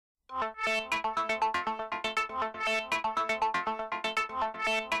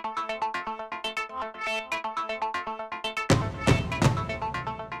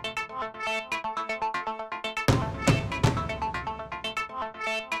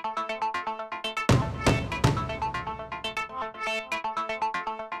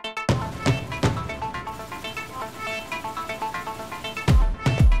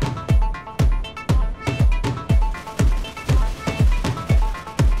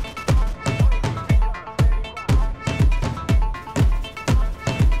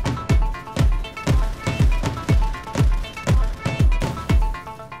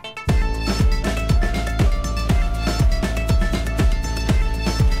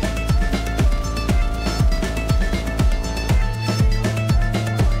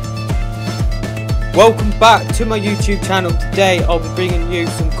Welcome back to my YouTube channel. Today I'll be bringing you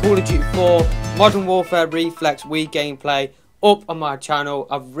some Call of Duty 4 Modern Warfare Reflex Wii gameplay up on my channel.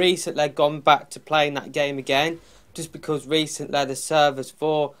 I've recently gone back to playing that game again, just because recently the servers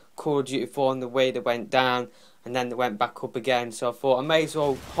for Call of Duty 4 on the Wii, they went down and then they went back up again. So I thought I may as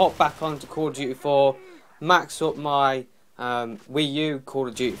well hop back onto Call of Duty 4, max up my Wii U Call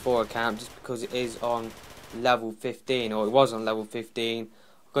of Duty 4 account, just because it is on level 15, or it was on level 15. I'm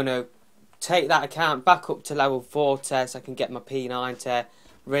going to take that account back up to level 40 so I can get my P90.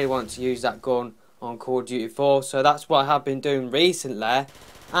 Really want to use that gun on Call of Duty 4, so that's what I have been doing recently,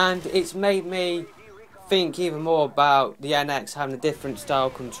 and it's made me think even more about the NX having a different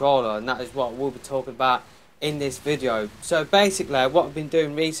style controller, and that is what we'll be talking about in this video. So basically what I've been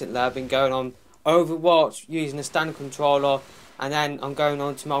doing recently, I've been going on Overwatch using a standard controller, and then I'm going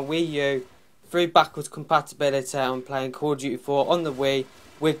on to my Wii U through backwards compatibility. I'm playing Call of Duty 4 on the Wii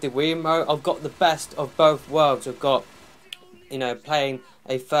with the Wii remote. I've got the best of both worlds. I've got, you know, playing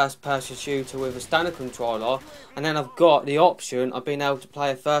a first person shooter with a standard controller, and then I've got the option of being able to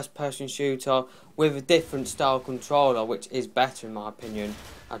play a first person shooter with a different style controller, which is better in my opinion.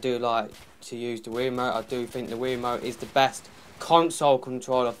 I do like to use the Wii remote. I do think the Wii remote is the best console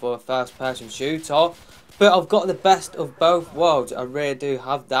controller for a first person shooter, but I've got the best of both worlds. I really do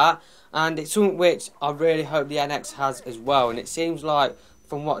have that, and it's something which I really hope the NX has as well. And it seems like,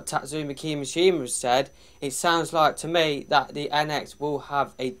 from what Tatsumi Kimishima has said, it sounds like to me that the NX will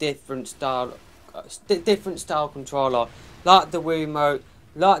have a different style controller, like the Wii remote,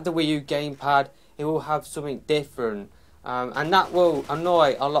 like the Wii U gamepad. It will have something different, and that will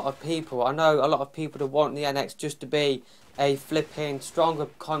annoy a lot of people. I know a lot of people that want the NX just to be a flipping stronger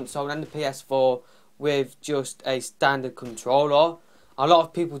console than the PS4 with just a standard controller. A lot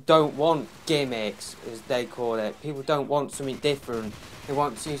of people don't want gimmicks, as they call it. People don't want something different. They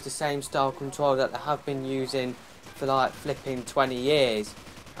want to use the same style controller that they have been using for like flipping 20 years.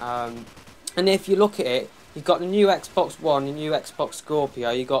 And if you look at it, you've got the new Xbox One, the new Xbox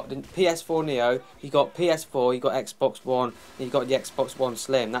Scorpio, you've got the PS4 Neo, you've got PS4, you've got Xbox One, and you've got the Xbox One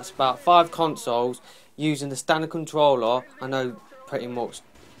Slim. That's about 5 consoles using the standard controller. I know pretty much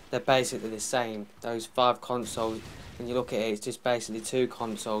they're basically the same, those 5 consoles. When you look at it, it's just basically 2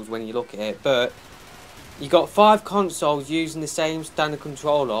 consoles when you look at it, but you got 5 consoles using the same standard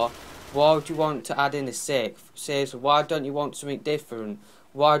controller. Why would you want to add in a 6th? Seriously, why don't you want something different?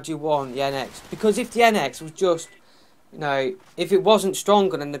 Why do you want the NX? Because if the NX was just, you know, if it wasn't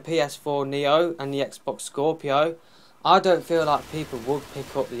stronger than the PS4 Neo and the Xbox Scorpio, I don't feel like people would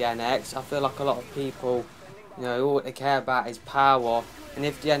pick up the NX. I feel like a lot of people, you know, all they care about is power, and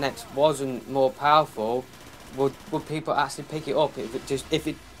if the NX wasn't more powerful, would people actually pick it up if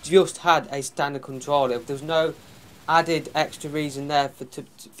it just had a standard controller? If there's no added extra reason there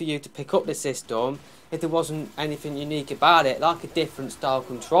for you to pick up the system, if there wasn't anything unique about it, like a different style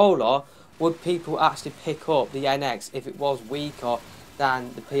controller, would people actually pick up the NX if it was weaker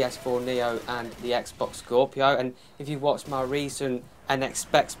than the PS4 Neo and the Xbox Scorpio? And if you watched my recent NX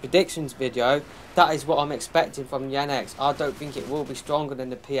specs predictions video, that is what I'm expecting from the NX. I don't think it will be stronger than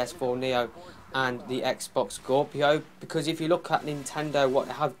the PS4 Neo and the Xbox Scorpio, because if you look at Nintendo, what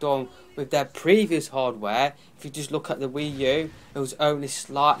they have done with their previous hardware, if you just look at the Wii U, it was only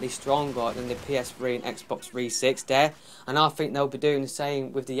slightly stronger than the PS3 and Xbox 360, and I think they'll be doing the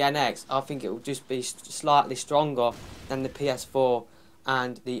same with the NX. I think it will just be slightly stronger than the PS4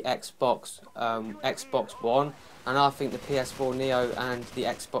 and the Xbox One, and I think the PS4 Neo and the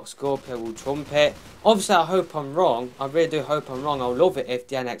Xbox Scorpio will trump it. Obviously, I hope I'm wrong. I really do hope I'm wrong. I'll love it if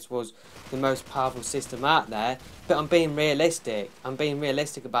the NX was the most powerful system out there, but I'm being realistic. I'm being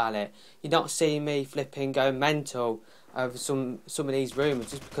realistic about it. You're not seeing me flipping go mental over some of these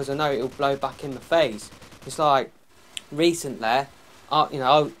rumours just because I know it'll blow back in my face. It's like recently,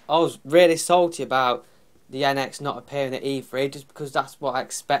 I was really salty about the NX not appearing at E3, just because that's what I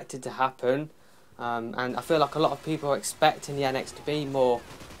expected to happen. And I feel like a lot of people are expecting the NX to be more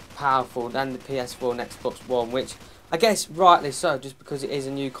powerful than the PS4 and Xbox One, which I guess rightly so, just because it is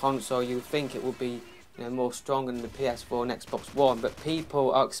a new console. You would think it would be, you know, more stronger than the PS4 and Xbox One, but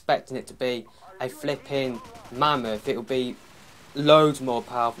people are expecting it to be a flipping mammoth. It will be loads more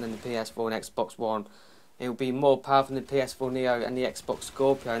powerful than the PS4 and Xbox One. It will be more powerful than the PS4 Neo and the Xbox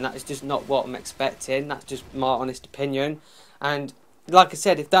Scorpio, and that is just not what I'm expecting. That's just my honest opinion. And like I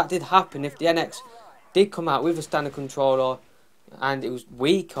said, if that did happen, if the NX did come out with a standard controller and it was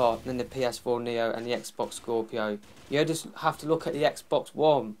weaker than the PS4 Neo and the Xbox Scorpio, you just have to look at the Xbox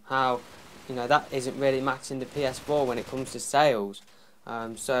One, how, you know, that isn't really matching the PS4 when it comes to sales.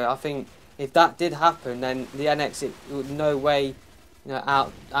 So I think if that did happen, then the NX, it would no way, you know,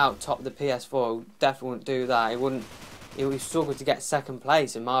 out top the PS4. It definitely wouldn't do that. It would struggle to get second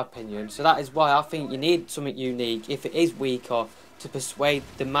place, in my opinion. So that is why I think you need something unique, if it is weaker, to persuade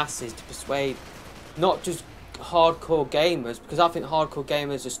the masses, to persuade not just hardcore gamers, because I think hardcore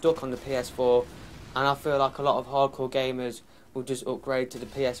gamers are stuck on the PS4, and I feel like a lot of hardcore gamers will just upgrade to the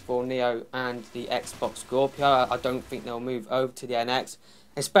PS4 Neo and the Xbox Scorpio. I don't think they'll move over to the NX,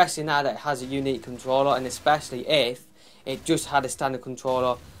 especially now that it has a unique controller, and especially if it just had a standard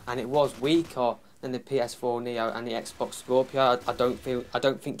controller and it was weaker than the PS4 Neo and the Xbox Scorpio. I don't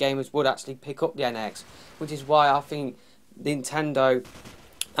think gamers would actually pick up the NX, which is why I think Nintendo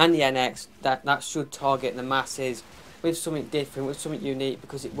and the NX that should target the masses with something different, with something unique,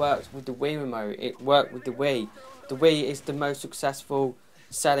 because it works with the Wii remote. It worked with the Wii. The Wii is the most successful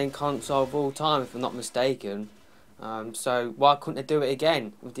selling console of all time, if I'm not mistaken. So why couldn't they do it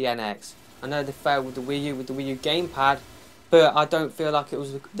again with the NX? I know they failed with the Wii U gamepad, but I don't feel like it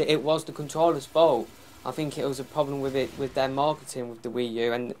was the controller's fault. I think it was a problem with their marketing with the Wii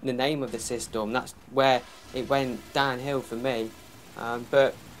U and the name of the system. That's where it went downhill for me.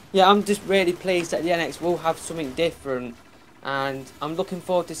 But yeah, I'm just really pleased that the NX will have something different, and I'm looking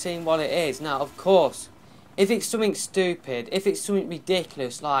forward to seeing what it is. Now, of course, if it's something stupid, if it's something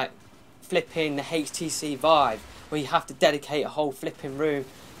ridiculous like flipping the HTC Vive, where you have to dedicate a whole flipping room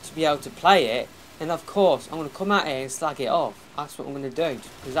to be able to play it, then of course I'm going to come out here and slag it off. That's what I'm going to do,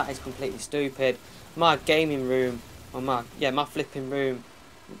 because that is completely stupid. My gaming room, or my flipping room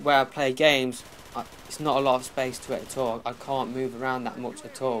where I play games, it's not a lot of space to it at all. I can't move around that much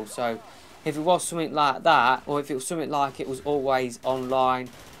at all. So if it was something like that, or if it was something like it was always online,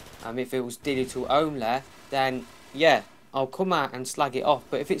 if it was digital only, then yeah, I'll come out and slag it off.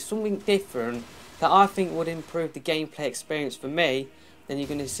 But if it's something different that I think would improve the gameplay experience for me, then you're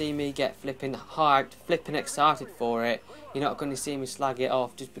going to see me get flipping hyped, flipping excited for it. You're not going to see me slag it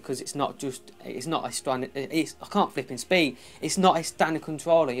off just because it's not a standard, I can't flipping speak. It's not a standard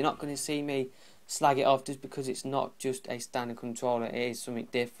controller. You're not going to see me slag it off just because it's not just a standard controller. It is something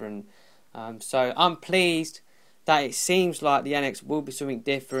different. So I'm pleased that it seems like the NX will be something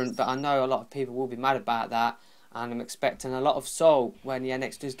different, but I know a lot of people will be mad about that, and I'm expecting a lot of salt when the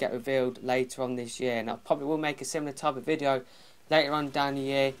NX does get revealed later on this year. And I probably will make a similar type of video later on down the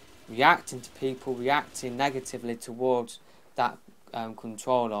year, reacting to people reacting negatively towards that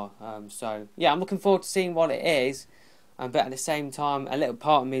controller. So yeah, I'm looking forward to seeing what it is, but at the same time, a little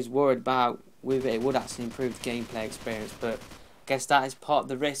part of me is worried about whether it would actually improve the gameplay experience. But I guess that is part of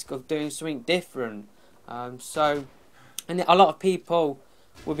the risk of doing something different. And a lot of people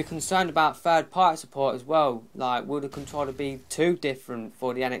will be concerned about third-party support as well. Like, will the controller be too different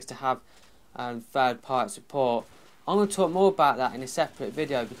for the NX to have third-party support? I'm going to talk more about that in a separate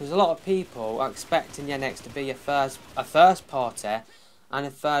video, because a lot of people are expecting the NX to be a first party and a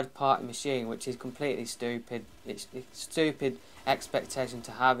third party machine, which is completely stupid. It's stupid expectation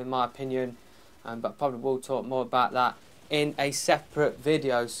to have, in my opinion, but I probably will talk more about that in a separate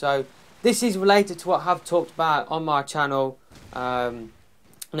video. So this is related to what I have talked about on my channel, and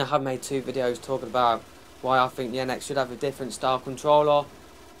I have made 2 videos talking about why I think the NX should have a different style controller.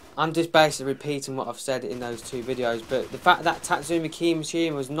 I'm just basically repeating what I've said in those 2 videos, but the fact that Tatsumi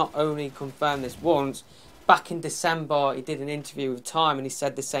Kimishima has not only confirmed this once, back in December he did an interview with Time and he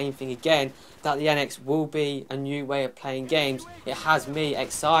said the same thing again, that the NX will be a new way of playing games. It has me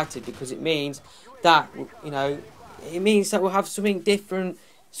excited, because it means that, you know, we'll have something different,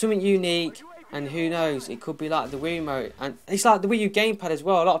 something unique, and who knows, it could be like the Wii remote. And it's like the Wii U gamepad as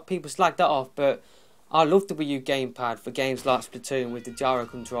well. A lot of people slag that off, but I love the Wii U gamepad for games like Splatoon with the gyro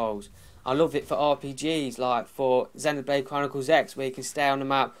controls. I love it for RPGs, like for Xenoblade Chronicles X, where you can stay on the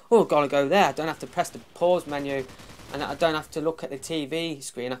map. Oh, I've got to go there. I don't have to press the pause menu, and I don't have to look at the TV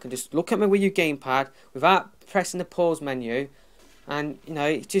screen. I can just look at my Wii U gamepad without pressing the pause menu, and you know,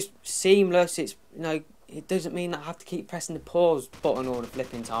 it's just seamless. It's, you know, it doesn't mean that I have to keep pressing the pause button all the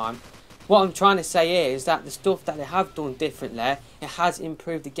flipping time. What I'm trying to say is that the stuff that they have done differently, it has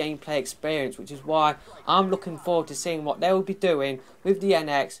improved the gameplay experience, which is why I'm looking forward to seeing what they will be doing with the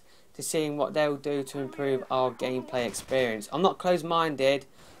NX, to seeing what they will do to improve our gameplay experience. I'm not closed-minded,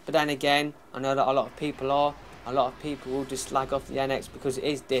 but then again, I know that a lot of people are. A lot of people will just slag off the NX because it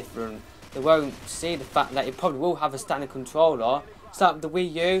is different. They won't see the fact that it probably will have a standard controller. It's like with the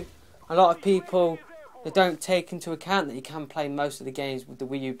Wii U. A lot of people, they don't take into account that you can play most of the games with the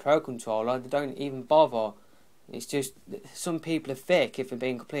Wii U Pro controller. They don't even bother. It's just, some people are thick, if they're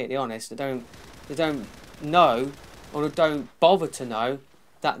being completely honest. They don't know, or they don't bother to know,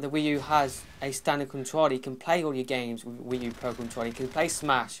 that the Wii U has a standard controller. You can play all your games with Wii U Pro controller. You can play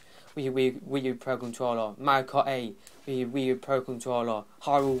Smash with your Wii U Pro controller, Mario Kart 8 with your Wii U Pro controller,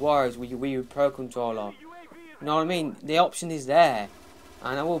 Hyrule Warriors with your Wii U Pro controller. You know what I mean? The option is there,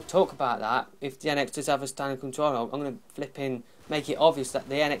 and I will talk about that. If the NX does have a standard controller, I'm going to flipping make it obvious that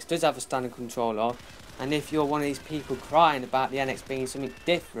the NX does have a standard controller. And if you're one of these people crying about the NX being something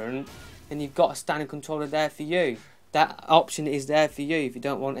different, then you've got a standard controller there for you. That option is there for you if you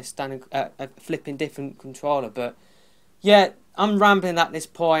don't want a standard, a flipping different controller. But yeah, I'm rambling at this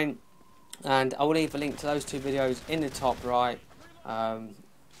point, and I will leave a link to those two videos in the top right,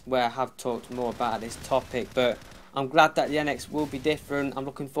 where I have talked more about this topic. But I'm glad that the NX will be different. I'm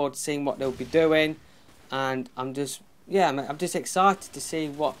looking forward to seeing what they'll be doing, and I'm just excited to see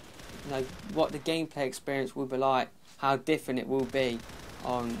what the gameplay experience will be like, how different it will be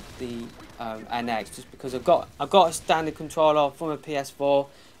on the NX, just because I've got a standard controller from a PS4.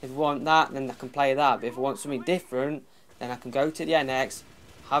 If I want that, then I can play that. But if I want something different, then I can go to the NX,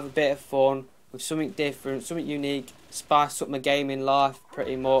 have a bit of fun with something different, something unique, spice up my gaming life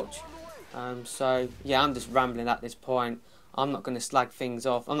pretty much. So yeah, I'm just rambling at this point. I'm not going to slag things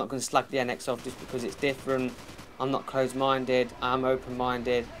off. I'm not going to slag the NX off just because it's different. I'm not closed-minded. I'm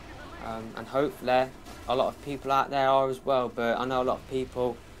open-minded, and hopefully a lot of people out there are as well. But I know a lot of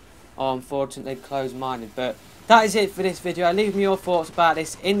people are unfortunately closed-minded. But that is it for this video. Leave me your thoughts about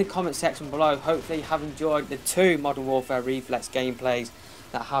this in the comment section below. Hopefully you have enjoyed the 2 Modern Warfare Reflex gameplays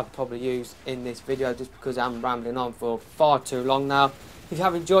that I have probably used in this video, just because I'm rambling on for far too long now. If you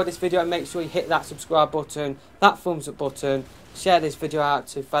have enjoyed this video, make sure you hit that subscribe button, that thumbs up button, share this video out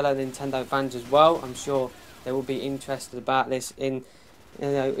to fellow Nintendo fans as well. I'm sure they will be interested about this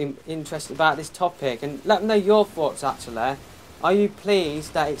interested about this topic, and let me know your thoughts actually. Are you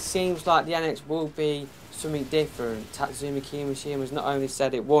pleased that it seems like the NX will be something different? Tatsumi Kimishima has not only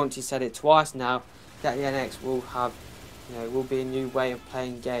said it once, he said it twice now, that the NX will have, will be a new way of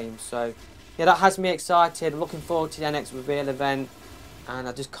playing games. So yeah, that has me excited. I'm looking forward to the NX reveal event, and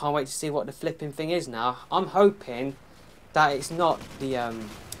I just can't wait to see what the flipping thing is now. I'm hoping that it's not the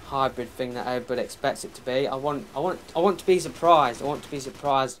hybrid thing that everybody expects it to be. I want to be surprised. I want to be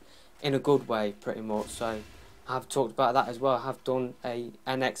surprised in a good way, pretty much. So I've talked about that as well. I have done a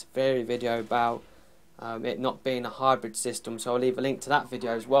NX theory video about it not being a hybrid system, so I'll leave a link to that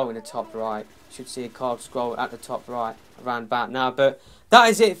video as well in the top right. You should see a card scroll at the top right around about now. But that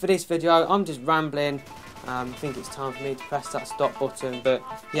is it for this video. I'm just rambling. I think it's time for me to press that stop button. But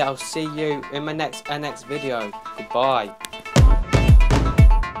yeah, I'll see you in my next NX video. Goodbye.